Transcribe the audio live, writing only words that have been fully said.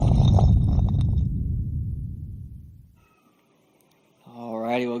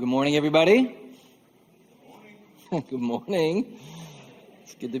morning, everybody. Good morning.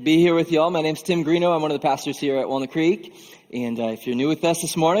 It's good to be here with you all. My name's Tim Greeno. I'm one of the pastors here at Walnut Creek. And if you're new with us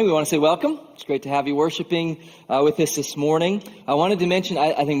this morning, we want to say welcome. It's great to have you worshiping with us this morning. I wanted to mention,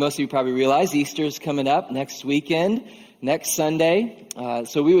 I think most of you probably realize Easter's coming up next weekend, next Sunday.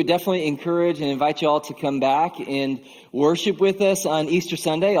 So we would definitely encourage and invite you all to come back and worship with us on Easter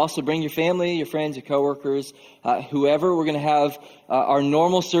Sunday. Also bring your family, your friends, your coworkers, whoever. We're going to have our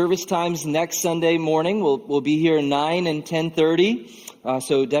normal service times next Sunday morning. We'll be here 9 and 10:30.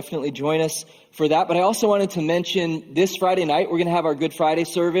 So definitely join us for that. But I also wanted to mention this Friday night, we're going to have our Good Friday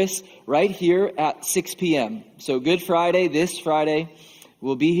service right here at 6 p.m. So Good Friday, this Friday,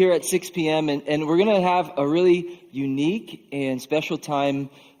 we'll be here at 6 p.m. And we're going to have a really unique and special time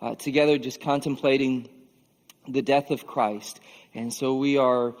together just contemplating the death of Christ. And so we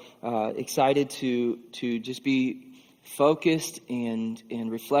are excited to just be focused and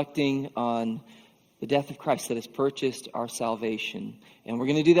reflecting on the death of Christ that has purchased our salvation. And we're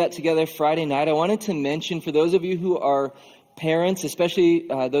going to do that together Friday night. I wanted to mention for those of you who are parents, especially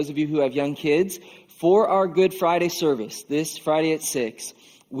those of you who have young kids, for our Good Friday service, this Friday at 6,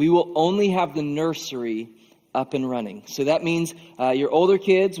 we will only have the nursery up and running. So that means your older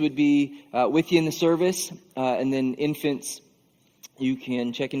kids would be with you in the service, and then infants, you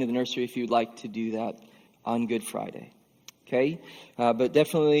can check into the nursery if you'd like to do that on Good Friday. Okay? But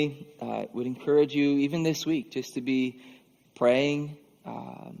definitely would encourage you, even this week, just to be praying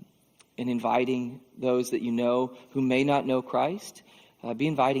and inviting those that you know who may not know Christ. Be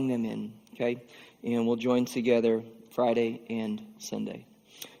inviting them in, okay? And we'll join together Friday and Sunday.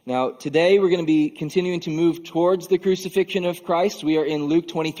 Now, today we're going to be continuing to move towards the crucifixion of Christ. We are in Luke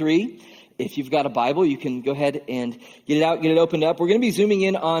 23. If you've got a Bible, you can go ahead and get it out, get it opened up. We're going to be zooming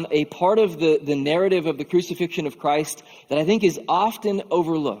in on a part of the narrative of the crucifixion of Christ that I think is often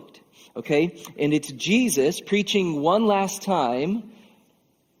overlooked, okay? And it's Jesus preaching one last time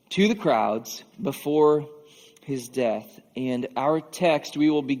to the crowds before his death. And our text, we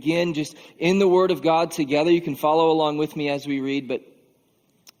will begin just in the Word of God together. You can follow along with me as we read, but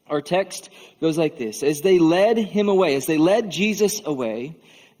our text goes like this. As they led him away, as they led Jesus away,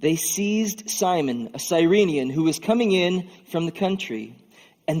 they seized Simon, a Cyrenian, who was coming in from the country,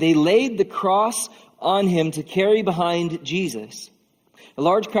 and they laid the cross on him to carry behind Jesus. A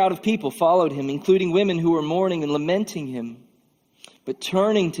large crowd of people followed him, including women who were mourning and lamenting him. But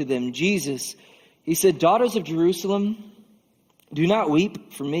turning to them, Jesus, he said, "Daughters of Jerusalem, do not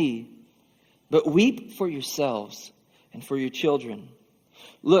weep for me, but weep for yourselves and for your children.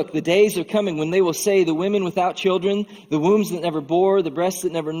 Look, the days are coming when they will say, the women without children, the wombs that never bore, the breasts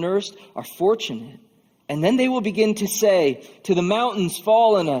that never nursed, are fortunate. And then they will begin to say, to the mountains,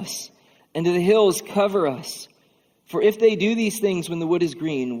 fall on us, and to the hills, cover us. For if they do these things when the wood is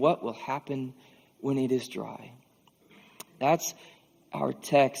green, what will happen when it is dry?" That's our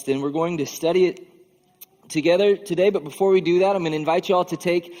text, and we're going to study it together today. But before we do that, I'm going to invite you all to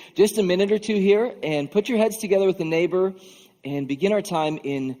take just a minute or two here and put your heads together with a neighbor and begin our time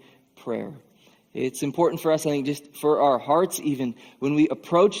in prayer. It's important for us, I think, just for our hearts even, when we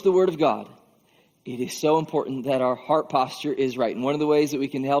approach the Word of God, it is so important that our heart posture is right. And one of the ways that we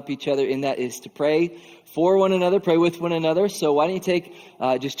can help each other in that is to pray for one another, pray with one another. So why don't you take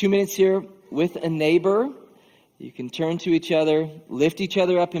just 2 minutes here with a neighbor. You can turn to each other, lift each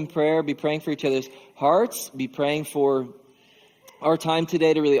other up in prayer, be praying for each other's hearts, be praying for our time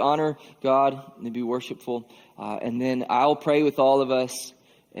today to really honor God and to be worshipful. And then I'll pray with all of us,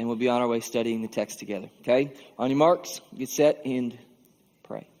 and we'll be on our way studying the text together. Okay? On your marks, get set, and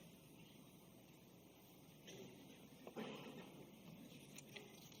pray.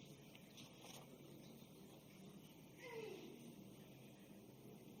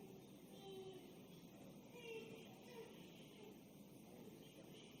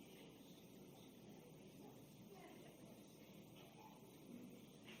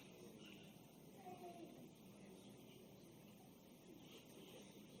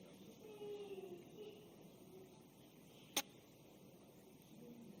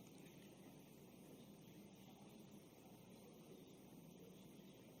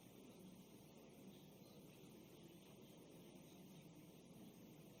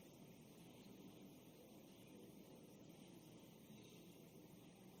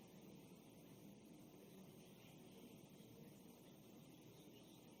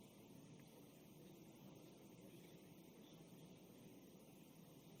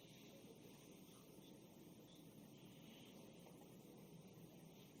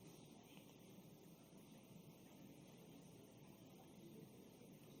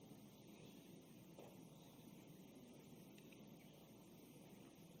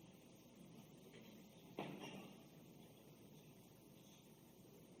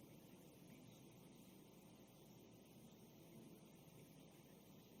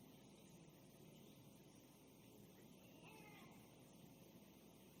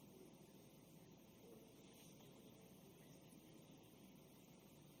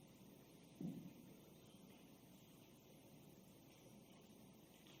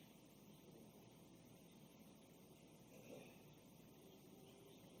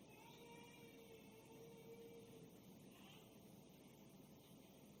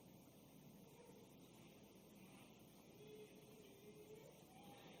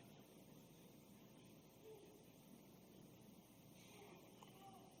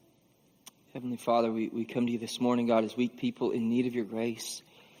 Heavenly Father, we come to you this morning, God, as weak people in need of your grace.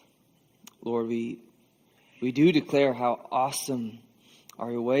 Lord, we do declare how awesome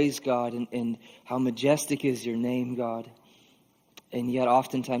are your ways, God, and how majestic is your name, God. And yet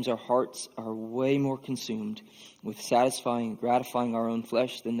oftentimes our hearts are way more consumed with satisfying and gratifying our own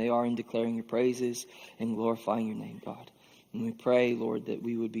flesh than they are in declaring your praises and glorifying your name, God. And we pray, Lord, that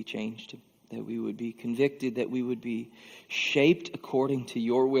we would be changed, that we would be convicted, that we would be shaped according to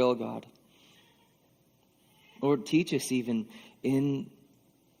your will, God. Lord, teach us even in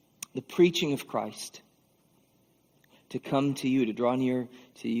the preaching of Christ to come to you, to draw near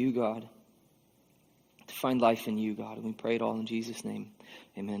to you, God, to find life in you, God. And we pray it all in Jesus' name.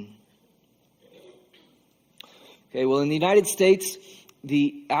 Amen. Okay, well, in the United States,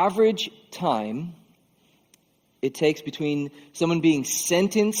 the average time it takes between someone being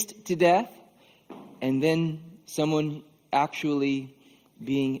sentenced to death and then someone actually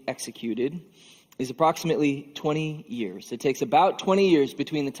being executed is approximately 20 years. It takes about 20 years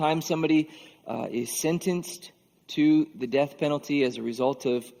between the time somebody is sentenced to the death penalty as a result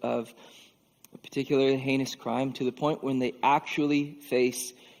of a particularly heinous crime to the point when they actually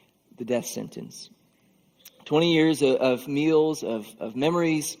face the death sentence. 20 years of meals, of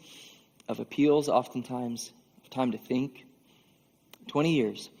memories, of appeals, oftentimes, of time to think. 20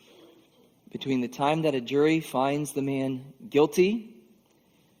 years between the time that a jury finds the man guilty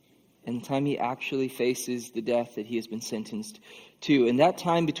and the time he actually faces the death that he has been sentenced to. And that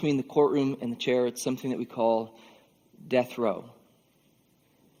time between the courtroom and the chair, it's something that we call death row.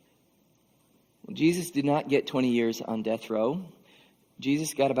 Well, Jesus did not get 20 years on death row.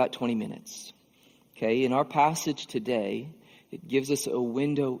 Jesus got about 20 minutes. Okay, in our passage today, it gives us a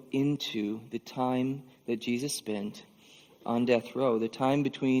window into the time that Jesus spent on death row, the time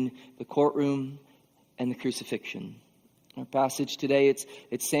between the courtroom and the crucifixion. Our passage today,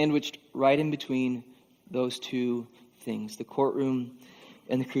 it's sandwiched right in between those two things, the courtroom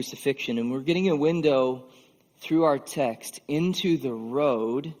and the crucifixion. And we're getting a window through our text into the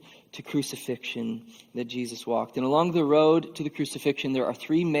road to crucifixion that Jesus walked. And along the road to the crucifixion, there are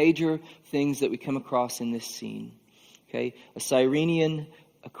three major things that we come across in this scene. Okay, a Cyrenian,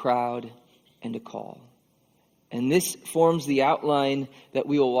 a crowd, and a call. And this forms the outline that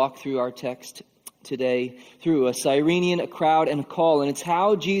we will walk through our text today through: a Cyrenian, a crowd, and a call. And it's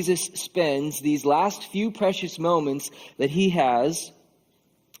how Jesus spends these last few precious moments that he has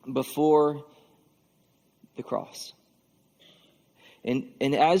before the cross. And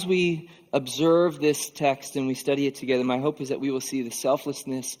as we observe this text and we study it together, my hope is that we will see the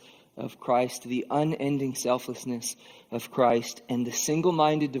selflessness of Christ, the unending selflessness of Christ, and the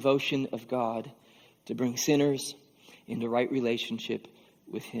single-minded devotion of God to bring sinners into right relationship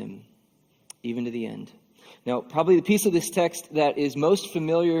with him, even to the end. Now, probably the piece of this text that is most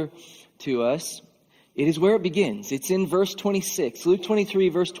familiar to us, it is where it begins. It's in verse 26. Luke 23,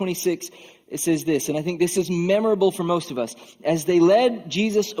 verse 26, it says this, and I think this is memorable for most of us. As they led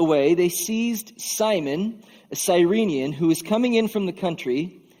Jesus away, they seized Simon, a Cyrenian, who was coming in from the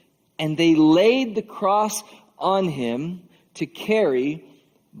country, and they laid the cross on him to carry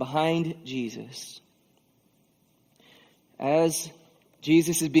behind Jesus. As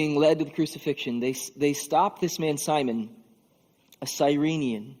Jesus is being led to the crucifixion, they stop this man Simon, a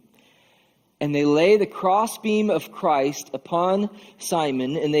Cyrenian, and they lay the crossbeam of Christ upon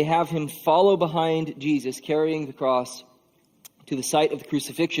Simon, and they have him follow behind Jesus, carrying the cross to the site of the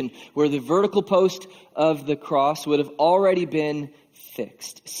crucifixion, where the vertical post of the cross would have already been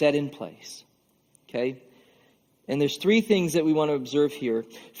fixed, set in place. Okay? And there's three things that we want to observe here.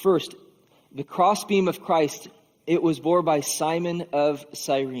 First, the crossbeam of Christ, it was borne by Simon of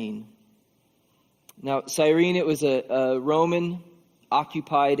Cyrene. Now, Cyrene, it was a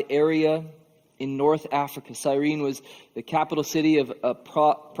Roman-occupied area in North Africa. Cyrene was the capital city of a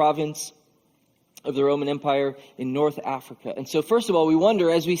province of the Roman Empire in North Africa. And so first of all, we wonder,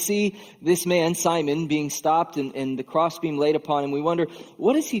 as we see this man, Simon, being stopped and the crossbeam laid upon him, we wonder,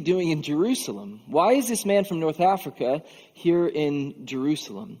 what is he doing in Jerusalem? Why is this man from North Africa here in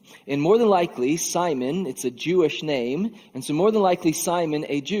Jerusalem? And more than likely, Simon, it's a Jewish name, and so more than likely Simon,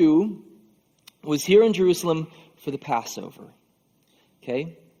 a Jew, was here in Jerusalem for the Passover.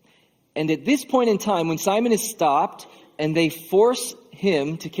 Okay? And at this point in time, when Simon is stopped and they force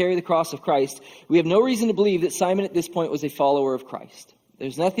him to carry the cross of Christ, we have no reason to believe that Simon at this point was a follower of Christ.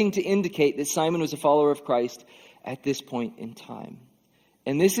 There's nothing to indicate that Simon was a follower of Christ at this point in time.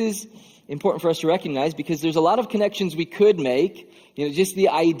 And this is important for us to recognize because there's a lot of connections we could make. Just the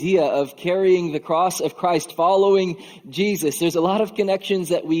idea of carrying the cross of Christ, following Jesus. There's a lot of connections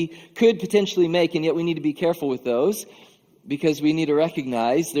that we could potentially make, and yet we need to be careful with those. because we need to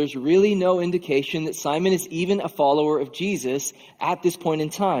recognize there's really no indication that Simon is even a follower of Jesus at this point in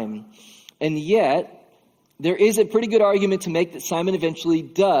time. And yet, there is a pretty good argument to make that Simon eventually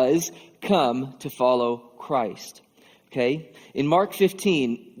does come to follow Christ. Okay? In Mark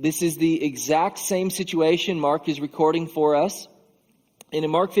 15, this is the exact same situation Mark is recording for us. And in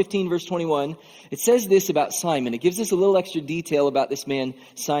Mark 15, verse 21, it says this about Simon. It gives us a little extra detail about this man,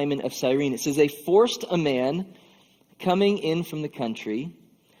 Simon of Cyrene. It says, they forced a man coming in from the country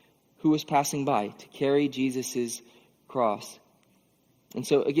who was passing by to carry Jesus' cross. And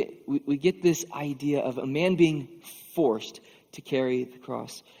so again, we get this idea of a man being forced to carry the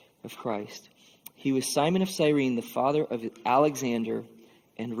cross of Christ. He was Simon of Cyrene, the father of Alexander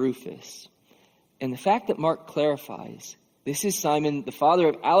and Rufus. And the fact that Mark clarifies, this is Simon, the father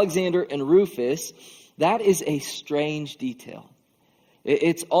of Alexander and Rufus, that is a strange detail.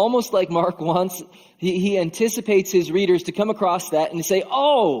 It's almost like Mark wants, he anticipates his readers to come across that and to say,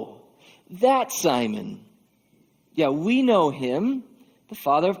 oh, that's Simon. Yeah, we know him, the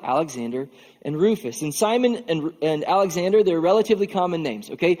father of Alexander and Rufus. And Simon and Alexander, they're relatively common names,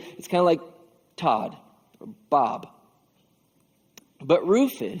 okay? It's kind of like Todd or Bob. But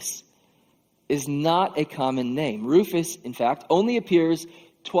Rufus is not a common name. Rufus, in fact, only appears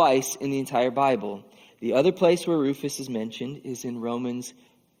twice in the entire Bible. The other place where Rufus is mentioned is in Romans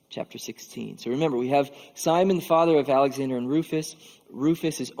chapter 16. So remember, we have Simon, the father of Alexander and Rufus.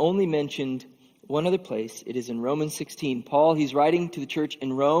 Rufus is only mentioned one other place. It is in Romans 16. Paul, he's writing to the church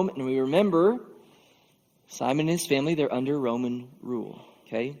in Rome, and we remember Simon and his family, they're under Roman rule.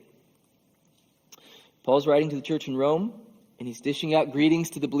 Okay? Paul's writing to the church in Rome, and he's dishing out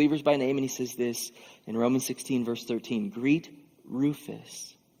greetings to the believers by name, and he says this in Romans 16, verse 13, greet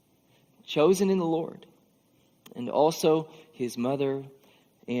Rufus, chosen in the Lord, and also his mother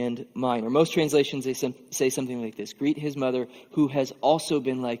and mine. Or most translations, they say something like this, greet his mother, who has also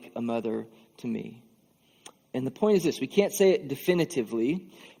been like a mother to me. And the point is this, we can't say it definitively,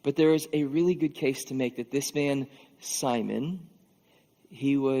 but there is a really good case to make that this man, Simon,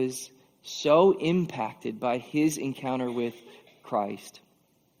 he was so impacted by his encounter with Christ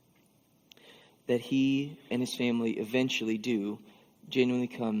that he and his family eventually do genuinely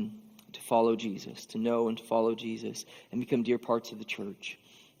come to follow Jesus, to know and to follow Jesus, and become dear parts of the church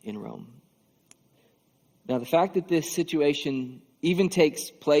in Rome. Now, the fact that this situation even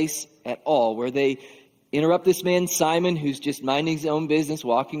takes place at all, where they interrupt this man, Simon, who's just minding his own business,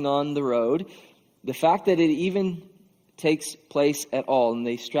 walking on the road, the fact that it even takes place at all, and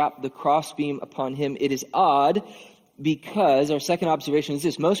they strap the crossbeam upon him, it is odd because our second observation is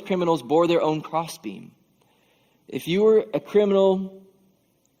this, most criminals bore their own crossbeam. If you were a criminal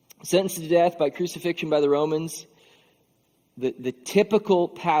sentenced to death by crucifixion by the Romans, the typical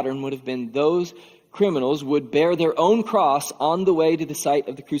pattern would have been those criminals would bear their own cross on the way to the site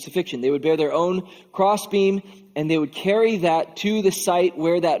of the crucifixion. They would bear their own crossbeam, and they would carry that to the site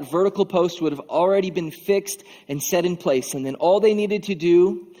where that vertical post would have already been fixed and set in place. And then all they needed to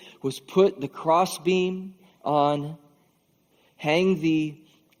do was put the crossbeam on, hang the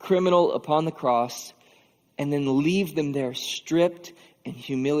criminal upon the cross, and then leave them there stripped and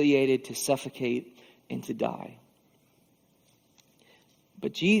humiliated to suffocate and to die.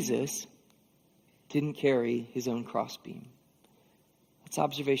 But Jesus didn't carry his own crossbeam. That's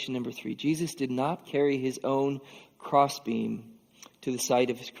observation number 3. Jesus did not carry his own crossbeam to the site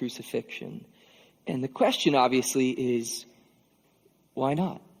of his crucifixion. And the question obviously is, why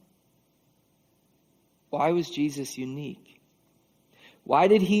not? Why was Jesus unique? Why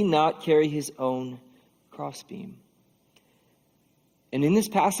did he not carry his own crossbeam? And in this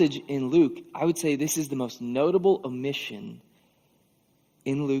passage in Luke, I would say this is the most notable omission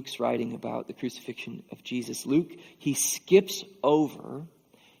in Luke's writing about the crucifixion of Jesus. Luke, he skips over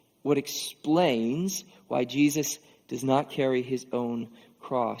what explains why Jesus does not carry his own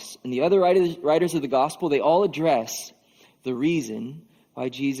cross. And the other writers of the gospel, they all address the reason why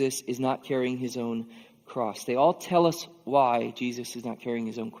Jesus is not carrying his own cross. They all tell us why Jesus is not carrying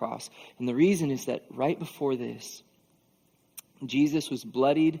his own cross. And the reason is that right before this, Jesus was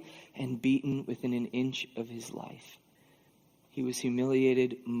bloodied and beaten within an inch of his life. He was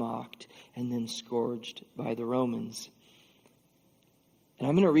humiliated, mocked, and then scourged by the Romans. And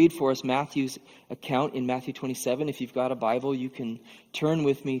I'm going to read for us Matthew's account in Matthew 27. If you've got a Bible, you can turn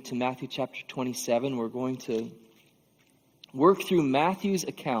with me to Matthew chapter 27. We're going to work through Matthew's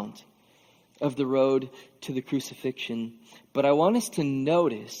account of the road to the crucifixion. But I want us to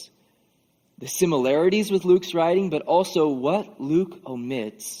notice the similarities with Luke's writing, but also what Luke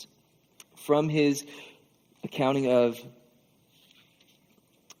omits from his accounting of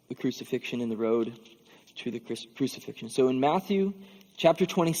the crucifixion and the road to the crucifixion. So in Matthew chapter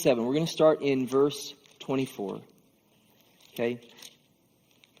 27, we're going to start in verse 24. Okay?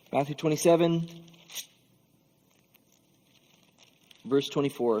 Matthew 27, verse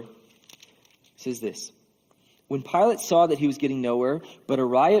 24 says this. When Pilate saw that he was getting nowhere, but a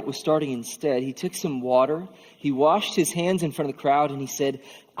riot was starting instead, he took some water, he washed his hands in front of the crowd, and he said,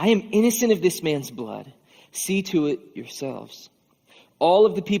 I am innocent of this man's blood. See to it yourselves. All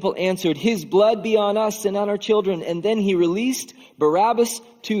of the people answered, his blood be on us and on our children. And then he released Barabbas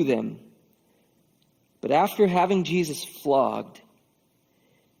to them. But after having Jesus flogged,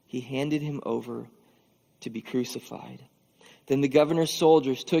 he handed him over to be crucified. Then the governor's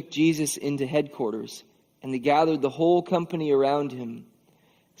soldiers took Jesus into headquarters, and they gathered the whole company around him.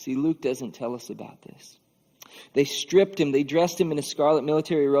 See, Luke doesn't tell us about this. They stripped him. They dressed him in a scarlet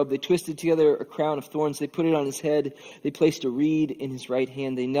military robe. They twisted together a crown of thorns. They put it on his head. They placed a reed in his right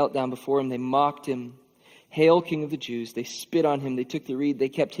hand. They knelt down before him. They mocked him. Hail, King of the Jews. They spit on him. They took the reed. They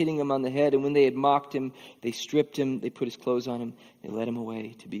kept hitting him on the head. And when they had mocked him, they stripped him. They put his clothes on him. They led him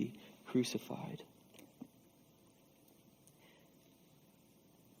away to be crucified.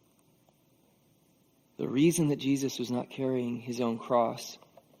 The reason that Jesus was not carrying his own cross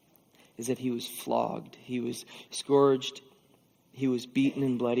is that he was flogged, he was scourged, he was beaten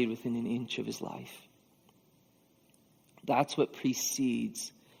and bloodied within an inch of his life. That's what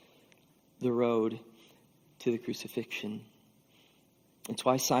precedes the road to the crucifixion. It's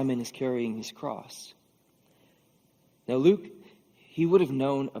why Simon is carrying his cross. Now Luke, he would have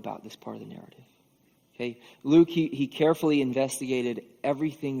known about this part of the narrative. Okay, Luke, he carefully investigated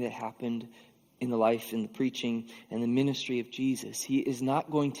everything that happened in the life and the preaching and the ministry of Jesus. He is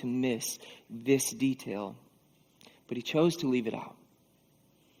not going to miss this detail, but he chose to leave it out.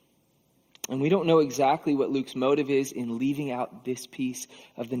 And we don't know exactly what Luke's motive is in leaving out this piece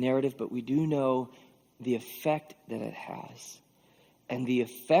of the narrative, but we do know the effect that it has. And the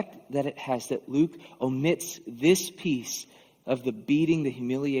effect that it has, that Luke omits this piece of the beating, the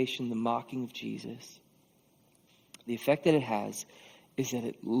humiliation, the mocking of Jesus. The effect that it has is that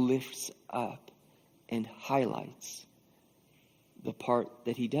it lifts up and highlights the part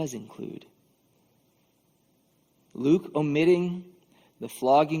that he does include. Luke omitting the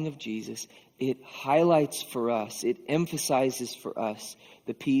flogging of Jesus, it highlights for us, it emphasizes for us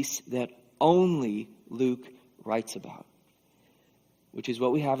the piece that only Luke writes about, which is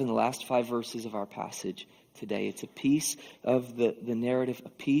what we have in the last 5 verses of our passage today. It's a piece of the narrative, a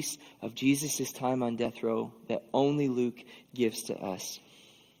piece of Jesus' time on death row that only Luke gives to us.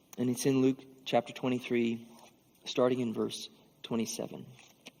 And it's in Luke chapter 23, starting in verse 27.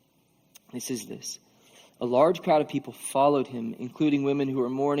 It says this. A large crowd of people followed him, including women who were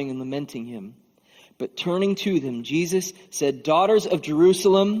mourning and lamenting him. But turning to them, Jesus said, Daughters of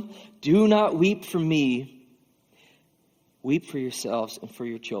Jerusalem, do not weep for me. Weep for yourselves and for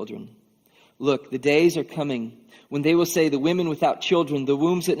your children. Look, the days are coming when they will say, the women without children, the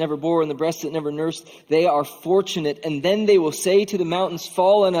wombs that never bore, and the breasts that never nursed, they are fortunate. And then they will say to the mountains,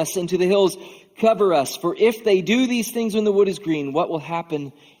 fall on us, and to the hills, cover us. For if they do these things when the wood is green, what will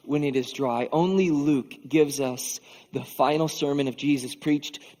happen when it is dry? Only Luke gives us the final sermon of Jesus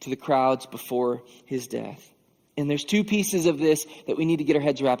preached to the crowds before his death. And there's 2 pieces of this that we need to get our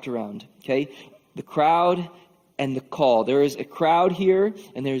heads wrapped around. Okay? The crowd and the call. There is a crowd here,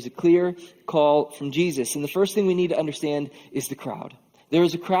 and there is a clear call from Jesus. And the first thing we need to understand is the crowd. There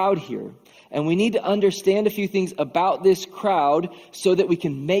is a crowd here, and we need to understand a few things about this crowd so that we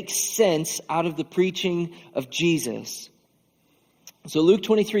can make sense out of the preaching of Jesus. So Luke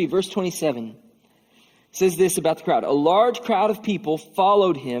 23, verse 27 says this about the crowd. A large crowd of people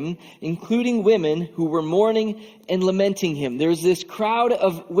followed him, including women who were mourning and lamenting him. There's this crowd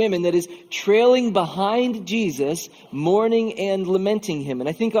of women that is trailing behind Jesus, mourning and lamenting him. And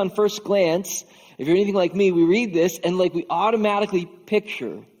I think on first glance, if you're anything like me, we read this and we automatically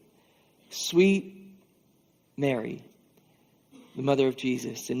picture sweet Mary, the mother of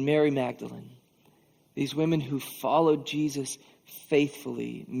Jesus, and Mary Magdalene. These women who followed Jesus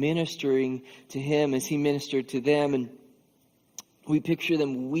faithfully, ministering to him as he ministered to them. And we picture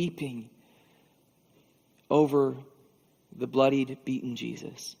them weeping over the bloodied, beaten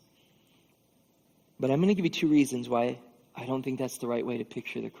Jesus. But I'm going to give you 2 reasons why I don't think that's the right way to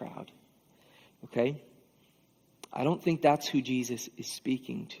picture the crowd. Okay? I don't think that's who Jesus is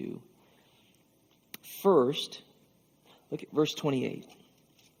speaking to. First, look at verse 28. It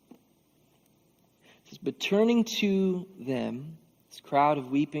says, but turning to them, this crowd of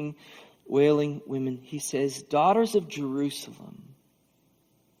weeping, wailing women, he says, Daughters of Jerusalem.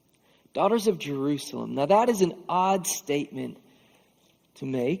 Daughters of Jerusalem. Now that is an odd statement to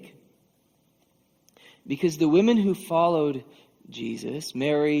make. Because the women who followed Jesus,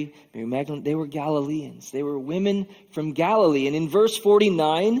 Mary Magdalene, they were Galileans. They were women from Galilee. And in verse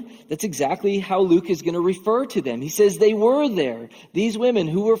 49, that's exactly how Luke is going to refer to them. He says they were there. These women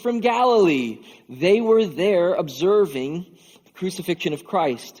who were from Galilee, they were there observing the crucifixion of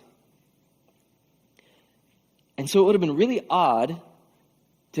Christ. And so it would have been really odd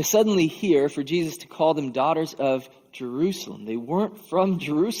to suddenly hear for Jesus to call them daughters of Jerusalem. They weren't from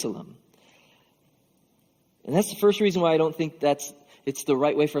Jerusalem. And that's the first reason why I don't think it's the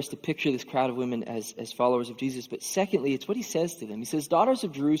right way for us to picture this crowd of women as followers of Jesus. But secondly, it's what he says to them. He says, daughters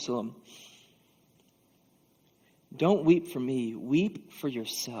of Jerusalem, don't weep for me. Weep for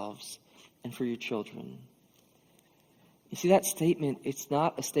yourselves and for your children. You see, that statement, it's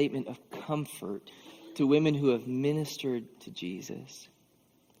not a statement of comfort to women who have ministered to Jesus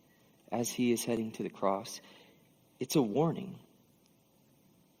as he is heading to the cross. It's a warning.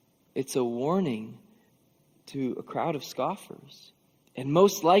 It's a warning to a crowd of scoffers. And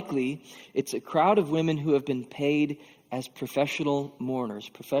most likely, it's a crowd of women who have been paid as professional mourners,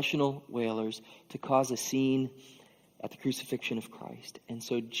 professional wailers, to cause a scene at the crucifixion of Christ. And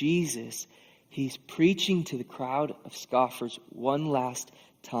so Jesus, he's preaching to the crowd of scoffers one last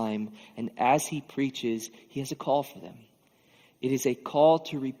time. And as he preaches, he has a call for them. It is a call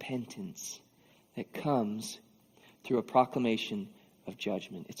to repentance that comes through a proclamation of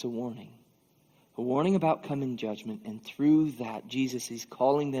judgment. It's a warning. A warning about coming judgment, and through that, Jesus is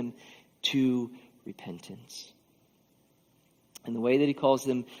calling them to repentance. And the way that he calls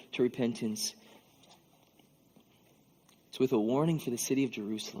them to repentance, it's with a warning for the city of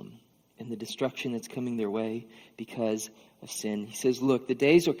Jerusalem and the destruction that's coming their way because of sin. He says, look, the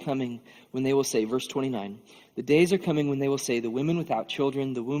days are coming when they will say, verse 29, the days are coming when they will say, the women without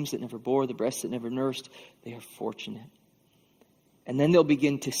children, the wombs that never bore, the breasts that never nursed, they are fortunate. And then they'll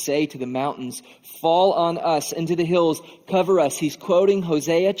begin to say to the mountains, fall on us, and to the hills, cover us. He's quoting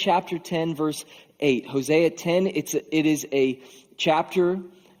Hosea chapter 10, verse 8. Hosea 10, it is a chapter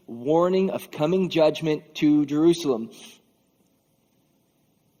warning of coming judgment to Jerusalem.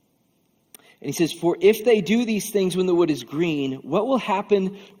 And he says, for if they do these things when the wood is green, what will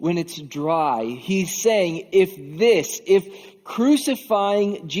happen when it's dry? He's saying, if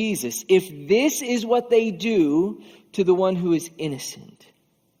crucifying Jesus, if this is what they do to the one who is innocent,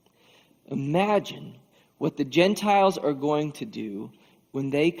 imagine what the Gentiles are going to do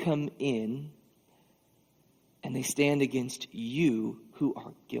when they come in and they stand against you who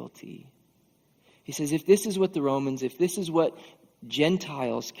are guilty. He says, if this is what the Romans, if this is what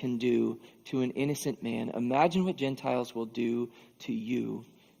Gentiles can do to an innocent man, imagine what Gentiles will do to you,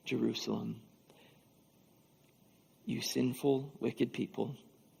 Jerusalem. You sinful, wicked people.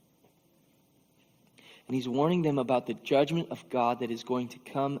 And he's warning them about the judgment of God that is going to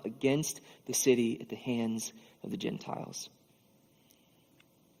come against the city at the hands of the Gentiles.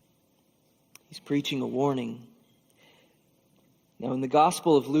 He's preaching a warning. Now, in the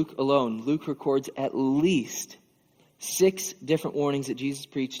Gospel of Luke alone, Luke records at least 6 different warnings that Jesus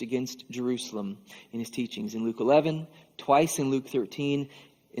preached against Jerusalem in his teachings. In Luke 11, twice in Luke 13,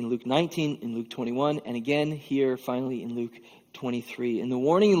 in Luke 19, in Luke 21, and again here finally in Luke 23. And the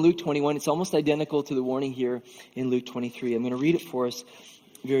warning in Luke 21, it's almost identical to the warning here in Luke 23. I'm going to read it for us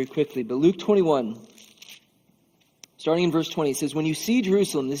very quickly. But Luke 21, starting in verse 20, it says, when you see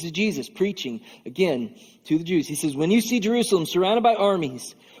Jerusalem, this is Jesus preaching again to the Jews. He says, when you see Jerusalem surrounded by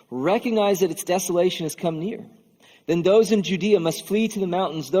armies, recognize that its desolation has come near. Then those in Judea must flee to the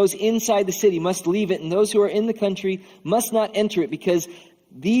mountains. Those inside the city must leave it. And those who are in the country must not enter it, because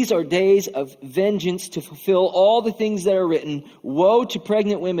these are days of vengeance to fulfill all the things that are written. Woe to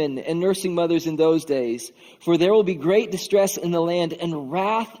pregnant women and nursing mothers in those days, for there will be great distress in the land and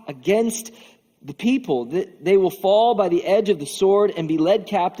wrath against the people. They will fall by the edge of the sword and be led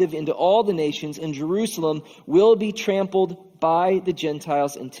captive into all the nations, and Jerusalem will be trampled by the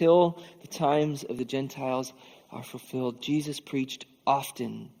Gentiles until the times of the Gentiles are fulfilled. Jesus preached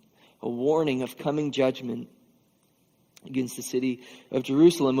often a warning of coming judgment against the city of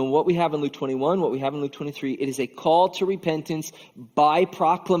Jerusalem. And what we have in Luke 21, what we have in Luke 23, it is a call to repentance by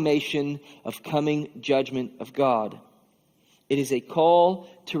proclamation of coming judgment of God. It is a call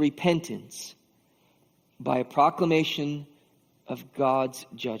to repentance by a proclamation of God's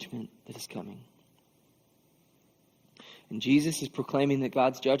judgment that is coming. And Jesus is proclaiming that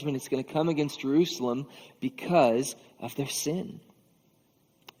God's judgment is going to come against Jerusalem because of their sin,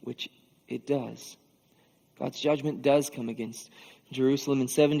 which it does. God's judgment does come against Jerusalem. In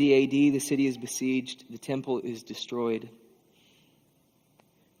 70 AD, the city is besieged. The temple is destroyed.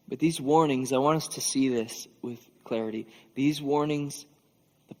 But these warnings, I want us to see this with clarity. These warnings,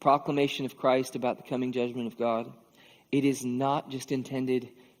 the proclamation of Christ about the coming judgment of God, it is not just intended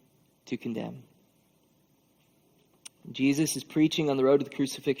to condemn. Jesus is preaching on the road to the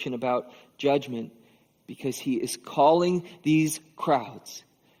crucifixion about judgment because he is calling these crowds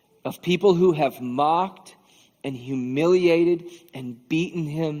of people who have mocked and humiliated and beaten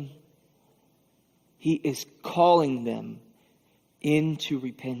him. He is calling them into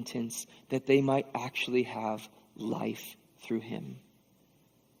repentance that they might actually have life through him.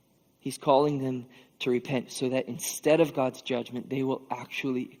 He's calling them to repent so that instead of God's judgment, they will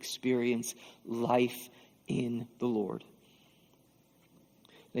actually experience life in the Lord.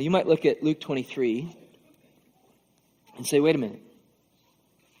 Now you might look at Luke 23 and say, wait a minute.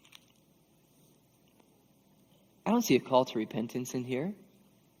 I don't see a call to repentance in here.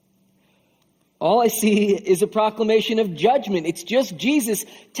 All I see is a proclamation of judgment. It's just Jesus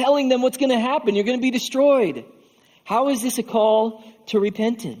telling them what's going to happen. You're going to be destroyed. How is this a call to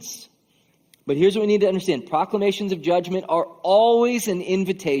repentance? But here's what we need to understand. Proclamations of judgment are always an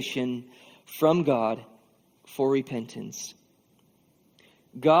invitation from God for repentance.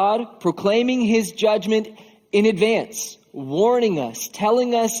 God proclaiming his judgment in advance, warning us,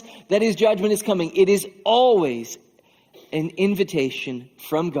 telling us that his judgment is coming. It is always an invitation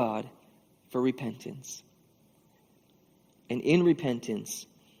from God for repentance. And in repentance,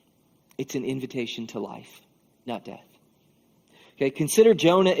 it's an invitation to life, not death. Okay, consider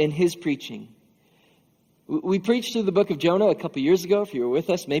Jonah and his preaching. We preached through the book of Jonah a couple years ago. If you were with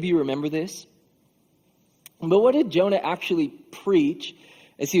us, maybe you remember this. But what did Jonah actually preach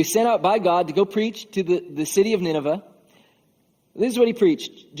as he was sent out by God to go preach to the city of Nineveh? This is what he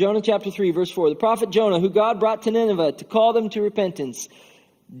preached. Jonah chapter 3, verse 4. The prophet Jonah, who God brought to Nineveh to call them to repentance.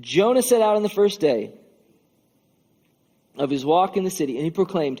 Jonah set out on the first day of his walk in the city, and he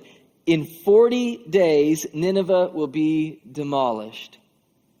proclaimed, in 40 days, Nineveh will be demolished.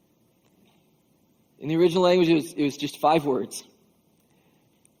 In the original language, it was just 5 words.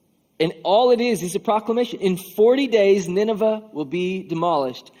 And all it is a proclamation. In 40 days, Nineveh will be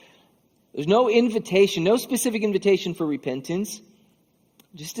demolished. There's no invitation, no specific invitation for repentance.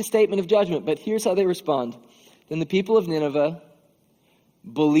 Just a statement of judgment. But here's how they respond. Then the people of Nineveh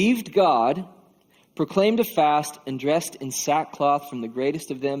believed God, proclaimed a fast, and dressed in sackcloth from the greatest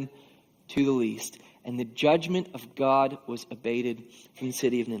of them to the least. And the judgment of God was abated from the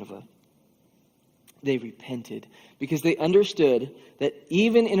city of Nineveh. They repented because they understood that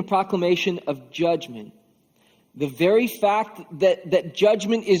even in a proclamation of judgment, the very fact that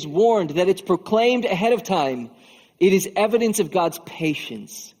judgment is warned, that it's proclaimed ahead of time, it is evidence of God's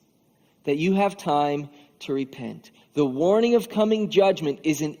patience, that you have time to repent. The warning of coming judgment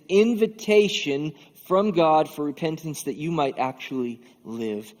is an invitation from God for repentance that you might actually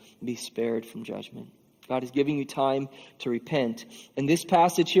live, be spared from judgment. God is giving you time to repent. And this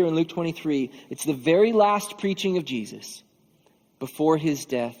passage here in Luke 23, it's the very last preaching of Jesus before his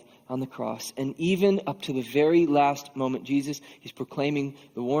death on the cross. And even up to the very last moment, Jesus is proclaiming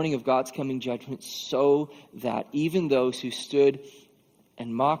the warning of God's coming judgment so that even those who stood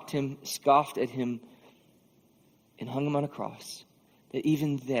and mocked him, scoffed at him, and hung him on a cross, that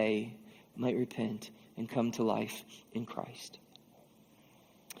even they might repent and come to life in Christ.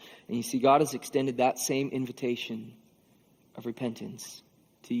 And you see, God has extended that same invitation of repentance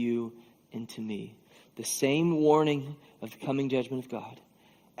to you and to me. The same warning of the coming judgment of God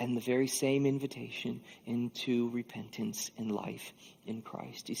and the very same invitation into repentance and life in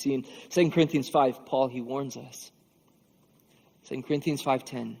Christ. You see, in 2 Corinthians 5, Paul, he warns us. 2 Corinthians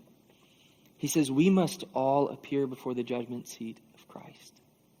 5:10, he says, we must all appear before the judgment seat of Christ.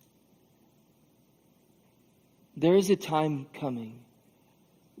 There is a time coming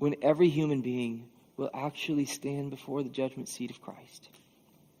when every human being will actually stand before the judgment seat of Christ,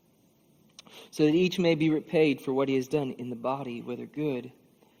 so that each may be repaid for what he has done in the body, whether good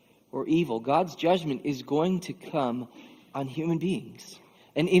or evil. God's judgment is going to come on human beings.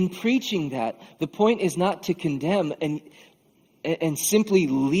 And in preaching that, the point is not to condemn and simply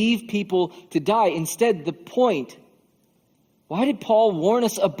leave people to die. Instead, the point, why did Paul warn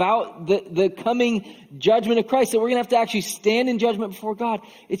us about the coming judgment of Christ? That we're going to have to actually stand in judgment before God.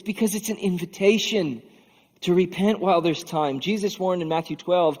 It's because it's an invitation to repent while there's time. Jesus warned in Matthew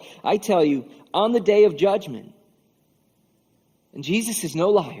 12, I tell you, on the day of judgment, and Jesus is no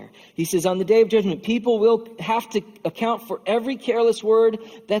liar. He says, on the day of judgment, people will have to account for every careless word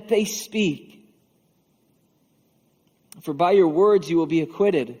that they speak. For by your words you will be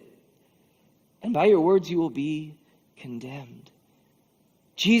acquitted, and by your words you will be condemned.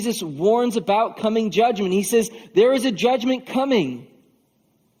 Jesus warns about coming judgment. He says, there is a judgment coming.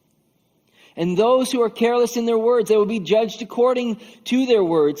 And those who are careless in their words, they will be judged according to their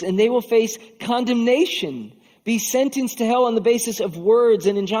words, and they will face condemnation, be sentenced to hell on the basis of words.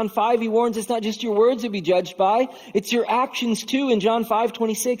 And in John 5, he warns it's not just your words you'll be judged by, it's your actions too. In John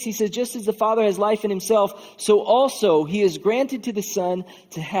 5:26, he says, just as the Father has life in himself, so also he has granted to the Son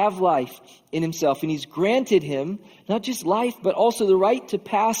to have life in himself. And he's granted him not just life, but also the right to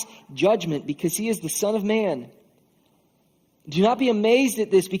pass judgment, because he is the Son of Man. Do not be amazed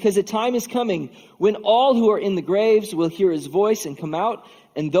at this, because a time is coming when all who are in the graves will hear his voice and come out,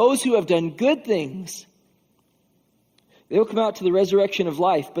 and those who have done good things, they will come out to the resurrection of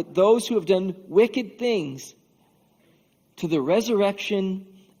life, but those who have done wicked things to the resurrection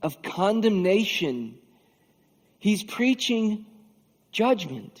of condemnation. He's preaching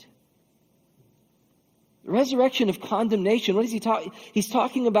judgment. The resurrection of condemnation. What is he talking? He's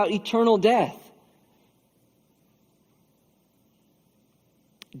talking about eternal death.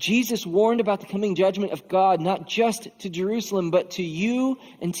 Jesus warned about the coming judgment of God, not just to Jerusalem, but to you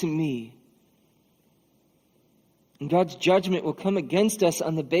and to me. And God's judgment will come against us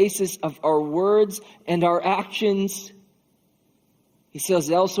on the basis of our words and our actions. He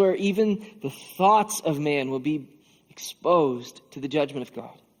says elsewhere, even the thoughts of man will be exposed to the judgment of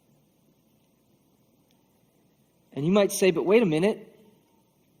God. And you might say, but wait a minute.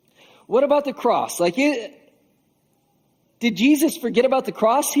 What about the cross? Did Jesus forget about the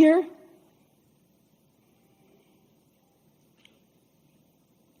cross here?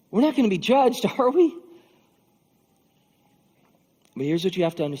 We're not going to be judged, are we? But here's what you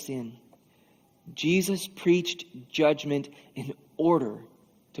have to understand. Jesus preached judgment in order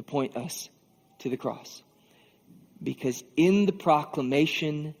to point us to the cross. Because in the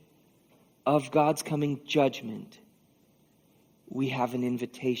proclamation of God's coming judgment, we have an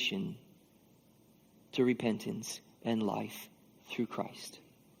invitation to repentance and life through Christ.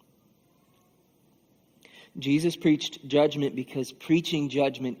 Jesus preached judgment because preaching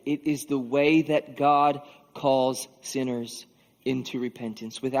judgment, it is the way that God calls sinners into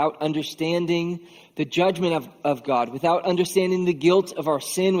repentance. Without understanding the judgment of God, without understanding the guilt of our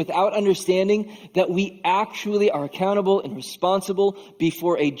sin, without understanding that we actually are accountable and responsible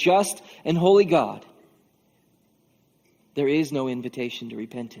before a just and holy God, there is no invitation to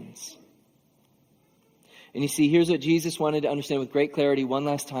repentance. And you see, here's what Jesus wanted to understand with great clarity one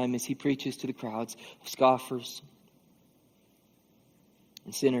last time as he preaches to the crowds of scoffers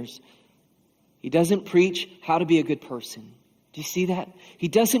and sinners. He doesn't preach how to be a good person. Do you see that? He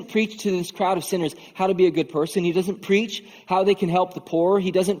doesn't preach to this crowd of sinners how to be a good person. He doesn't preach how they can help the poor.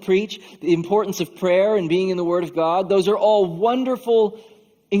 He doesn't preach the importance of prayer and being in the Word of God. Those are all wonderful,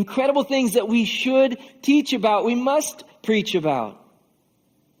 incredible things that we should teach about. We must preach about.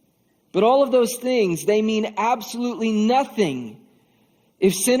 But all of those things, they mean absolutely nothing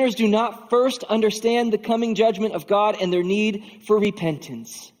if sinners do not first understand the coming judgment of God and their need for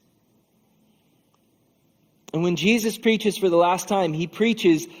repentance. And when Jesus preaches for the last time, he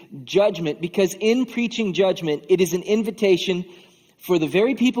preaches judgment, because in preaching judgment, it is an invitation for the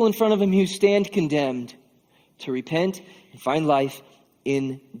very people in front of him who stand condemned to repent and find life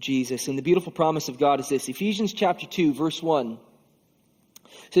in Jesus. And the beautiful promise of God is this. Ephesians chapter 2, verse 1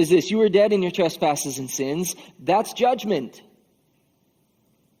 says this: you were dead in your trespasses and sins. That's judgment.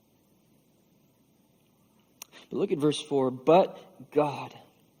 But look at verse 4. But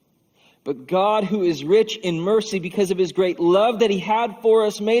God, who is rich in mercy because of his great love that he had for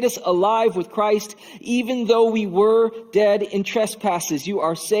us, made us alive with Christ, even though we were dead in trespasses. You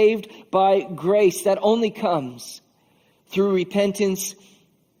are saved by grace that only comes through repentance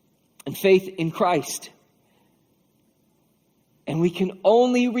and faith in Christ. And we can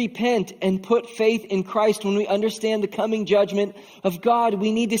only repent and put faith in Christ when we understand the coming judgment of God.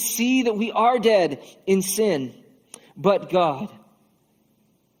 We need to see that we are dead in sin, but God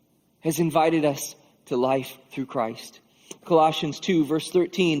has invited us to life through Christ. Colossians 2, verse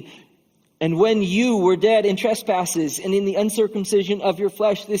 13. And when you were dead in trespasses and in the uncircumcision of your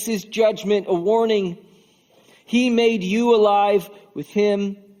flesh, this is judgment, a warning. He made you alive with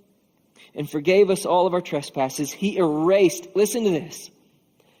him and forgave us all of our trespasses. He erased, listen to this.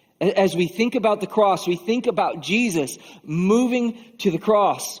 As we think about the cross, we think about Jesus moving to the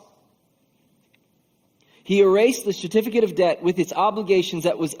cross. He erased the certificate of debt with its obligations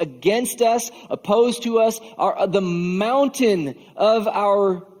that was against us, opposed to us, the mountain of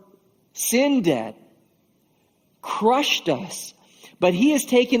our sin debt crushed us. But he has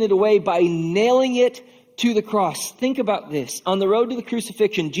taken it away by nailing it to the cross. Think about this. On the road to the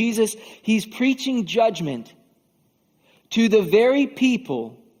crucifixion, Jesus, he's preaching judgment to the very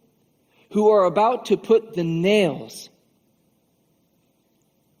people who are about to put the nails.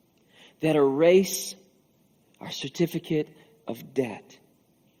 that erase our certificate of debt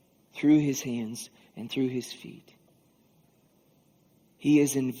through his hands and through his feet. He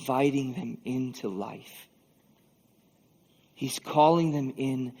is inviting them into life. He's calling them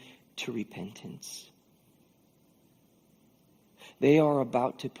in to repentance. They are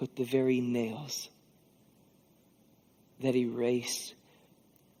about to put the very nails that erase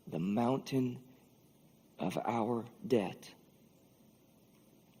the mountain of our debt.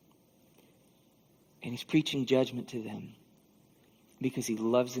 And he's preaching judgment to them because he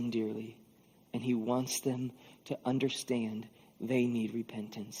loves them dearly and he wants them to understand they need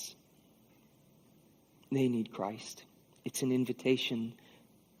repentance. They need Christ. It's an invitation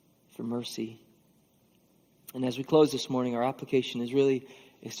for mercy. And as we close this morning, our application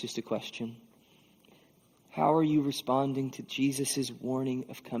is just a question. How are you responding to Jesus' warning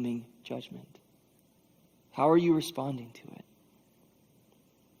of coming judgment? How are you responding to it?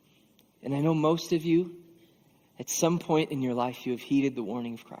 And I know most of you, at some point in your life, you have heeded the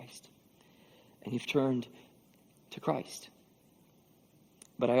warning of Christ. And you've turned to Christ.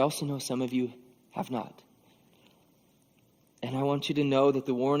 But I also know some of you have not. And I want you to know that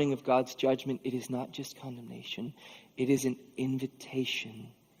the warning of God's judgment, it is not just condemnation. It is an invitation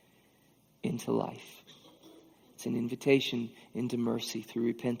into life. It's an invitation into mercy through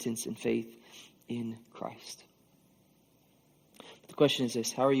repentance and faith in Christ. But the question is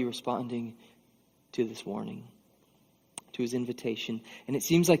this: how are you responding to this warning, to his invitation? And it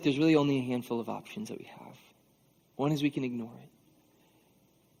seems like there's really only a handful of options that we have. One is we can ignore it.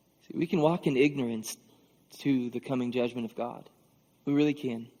 See, we can walk in ignorance to the coming judgment of God. We really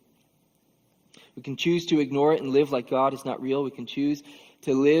can. We can choose to ignore it and live like God is not real. We can choose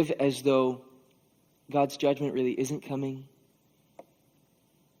to live as though God's judgment really isn't coming.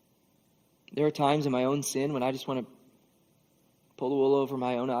 There are times in my own sin when I just want to pull the wool over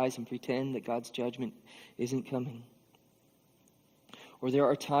my own eyes and pretend that God's judgment isn't coming. Or there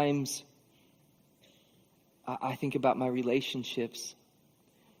are times I think about my relationships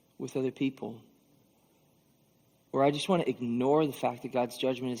with other people, where I just want to ignore the fact that God's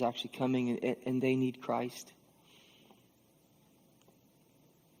judgment is actually coming and they need Christ.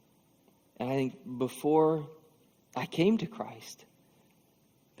 And I think before I came to Christ,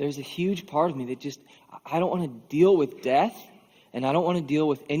 there's a huge part of me that I don't want to deal with death, and I don't want to deal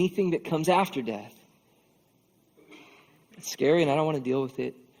with anything that comes after death. It's scary and I don't want to deal with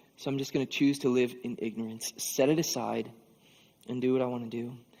it. So I'm just going to choose to live in ignorance, set it aside, and do what I want to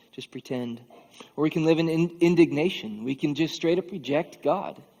do. Just pretend. Or we can live in indignation. We can just straight up reject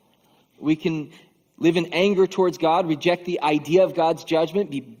God. We can live in anger towards God, reject the idea of God's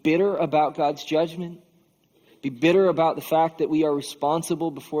judgment, be bitter about God's judgment, be bitter about the fact that we are responsible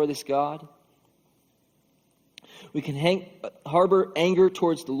before this God. We can harbor anger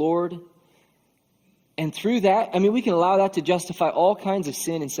towards the Lord. And through that, we can allow that to justify all kinds of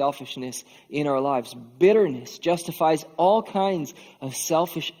sin and selfishness in our lives. Bitterness justifies all kinds of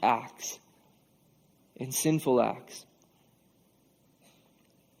selfish acts and sinful acts.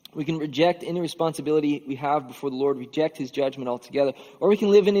 We can reject any responsibility we have before the Lord, reject his judgment altogether, or we can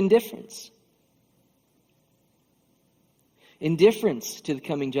live in indifference. Indifference to the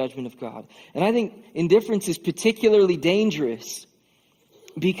coming judgment of God. And I think indifference is particularly dangerous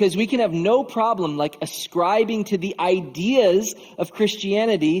because we can have no problem ascribing to the ideas of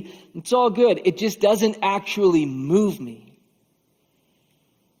Christianity. It's all good. It just doesn't actually move me.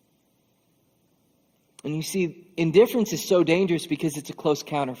 And you see, indifference is so dangerous because it's a close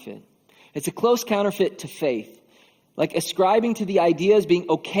counterfeit. It's a close counterfeit to faith. Like ascribing to the ideas, being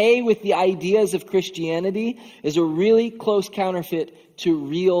okay with the ideas of Christianity is a really close counterfeit to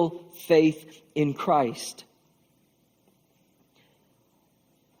real faith in Christ.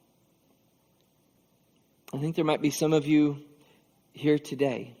 I think there might be some of you here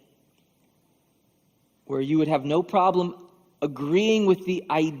today where you would have no problem agreeing with the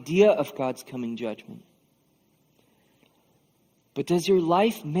idea of God's coming judgment. But does your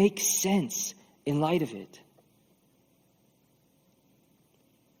life make sense in light of it?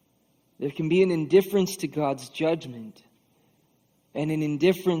 There can be an indifference to God's judgment and an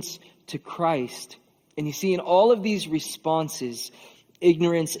indifference to Christ. And you see, in all of these responses,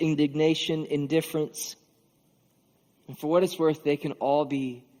 ignorance, indignation, indifference, and for what it's worth, they can all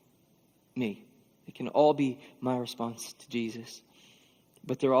be me. They can all be my response to Jesus.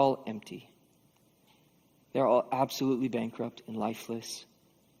 But they're all empty. They're all absolutely bankrupt and lifeless.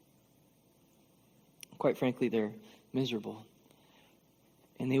 Quite frankly, they're miserable.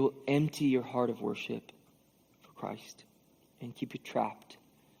 And they will empty your heart of worship for Christ and keep you trapped.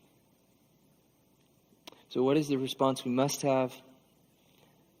 So what is the response we must have?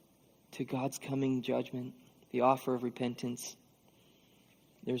 to God's coming judgment, the offer of repentance,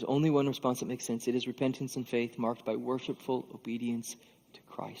 there's only one response that makes sense. It is repentance and faith marked by worshipful obedience to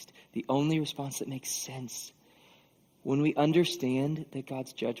Christ. The only response that makes sense. When we understand that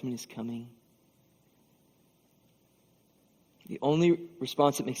God's judgment is coming, the only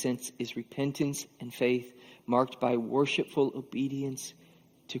response that makes sense is repentance and faith marked by worshipful obedience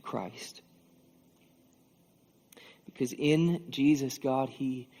to Christ. Because in Jesus, God,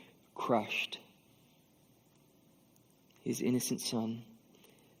 He crushed His innocent Son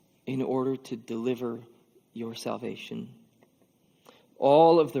in order to deliver your salvation.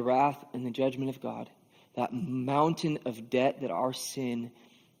 All of the wrath and the judgment of God, that mountain of debt that our sin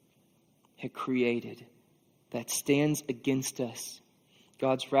had created, that stands against us,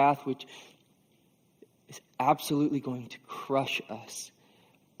 God's wrath, which is absolutely going to crush us,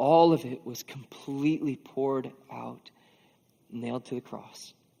 all of it was completely poured out, nailed to the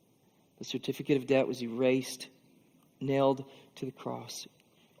cross. The certificate of debt was erased, nailed to the cross.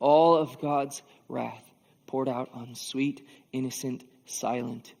 All of God's wrath poured out on sweet, innocent,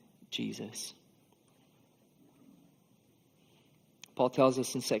 silent Jesus. Paul tells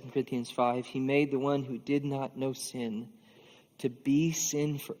us in 2 Corinthians 5, He made the one who did not know sin to be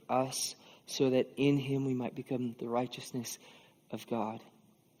sin for us, so that in Him we might become the righteousness of God.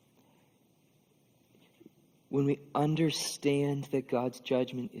 When we understand that God's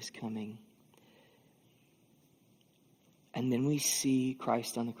judgment is coming, and then we see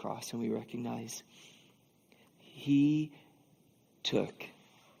Christ on the cross and we recognize He took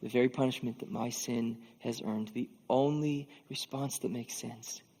the very punishment that my sin has earned, the only response that makes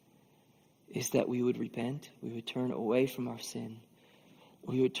sense is that we would repent, we would turn away from our sin,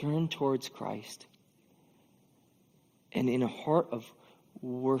 we would turn towards Christ, and in a heart of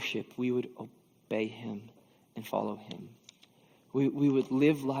worship, we would obey Him and follow Him. We would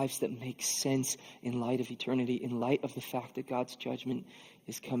live lives that make sense in light of eternity, in light of the fact that God's judgment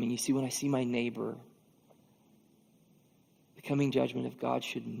is coming. You see, when I see my neighbor, the coming judgment of God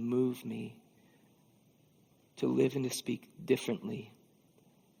should move me to live and to speak differently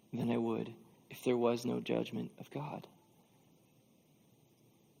than I would if there was no judgment of God.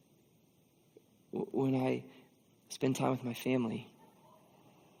 When I spend time with my family,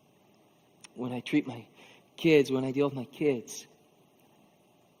 when I treat my kids, when I deal with my kids,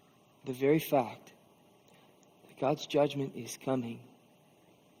 the very fact that God's judgment is coming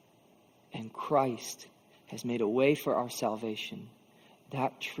and Christ has made a way for our salvation,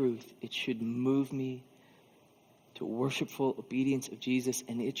 that truth, it should move me to worshipful obedience of Jesus,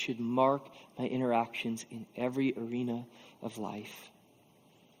 and it should mark my interactions in every arena of life.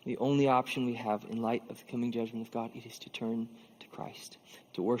 The only option we have in light of the coming judgment of God, it is to turn to Christ,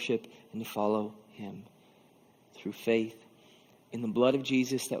 to worship and to follow Him through faith in the blood of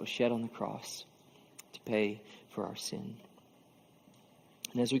Jesus that was shed on the cross to pay for our sin.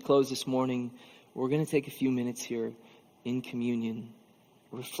 And as we close this morning, we're going to take a few minutes here in communion,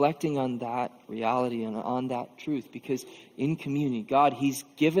 reflecting on that reality and on that truth, because in communion, God, He's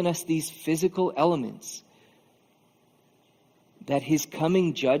given us these physical elements that His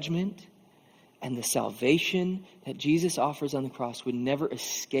coming judgment and the salvation that Jesus offers on the cross would never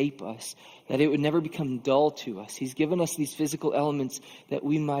escape us, that it would never become dull to us. He's given us these physical elements that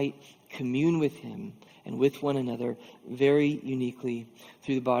we might commune with Him and with one another very uniquely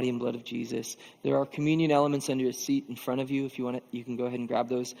through the body and blood of Jesus. There are communion elements under a seat in front of you. If you want it, you can go ahead and grab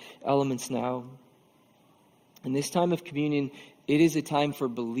those elements now. In this time of communion, it is a time for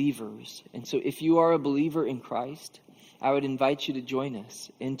believers. And so if you are a believer in Christ, I would invite you to join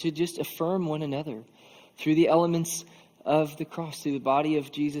us and to just affirm one another through the elements of the cross, through the body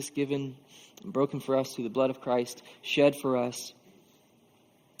of Jesus given and broken for us, through the blood of Christ shed for us.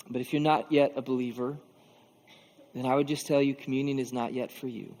 But if you're not yet a believer, then I would just tell you communion is not yet for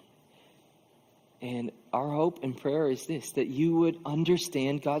you. And our hope and prayer is this, that you would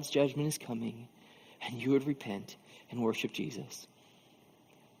understand God's judgment is coming and you would repent and worship Jesus.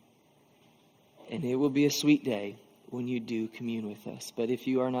 And it will be a sweet day when you do commune with us. But if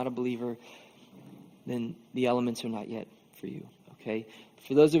you are not a believer, then the elements are not yet for you, okay?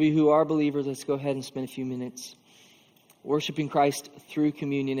 For those of you who are believers, let's go ahead and spend a few minutes worshiping Christ through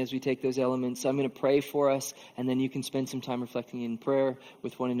communion as we take those elements. I'm going to pray for us, and then you can spend some time reflecting in prayer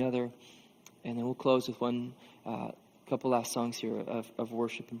with one another. And then we'll close with one couple last songs here of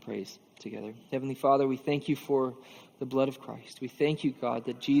worship and praise together. Heavenly Father, we thank you for the blood of Christ. We thank you, God,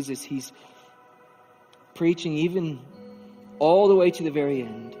 that Jesus, He's preaching even all the way to the very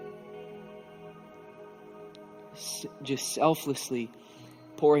end, just selflessly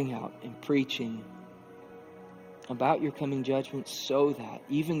pouring out and preaching about your coming judgment, so that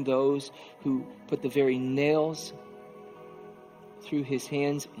even those who put the very nails through his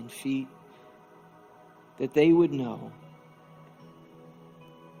hands and feet, that they would know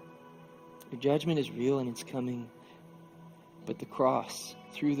your judgment is real and it's coming. But the cross,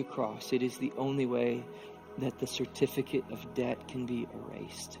 through the cross, it is the only way that the certificate of debt can be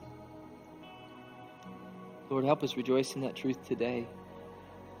erased. Lord, help us rejoice in that truth today.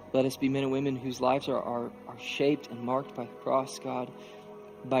 Let us be men and women whose lives are shaped and marked by the cross, God,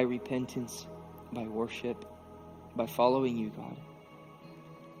 by repentance, by worship, by following you, God.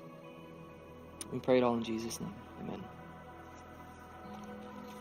 We pray it all in Jesus' name. Amen.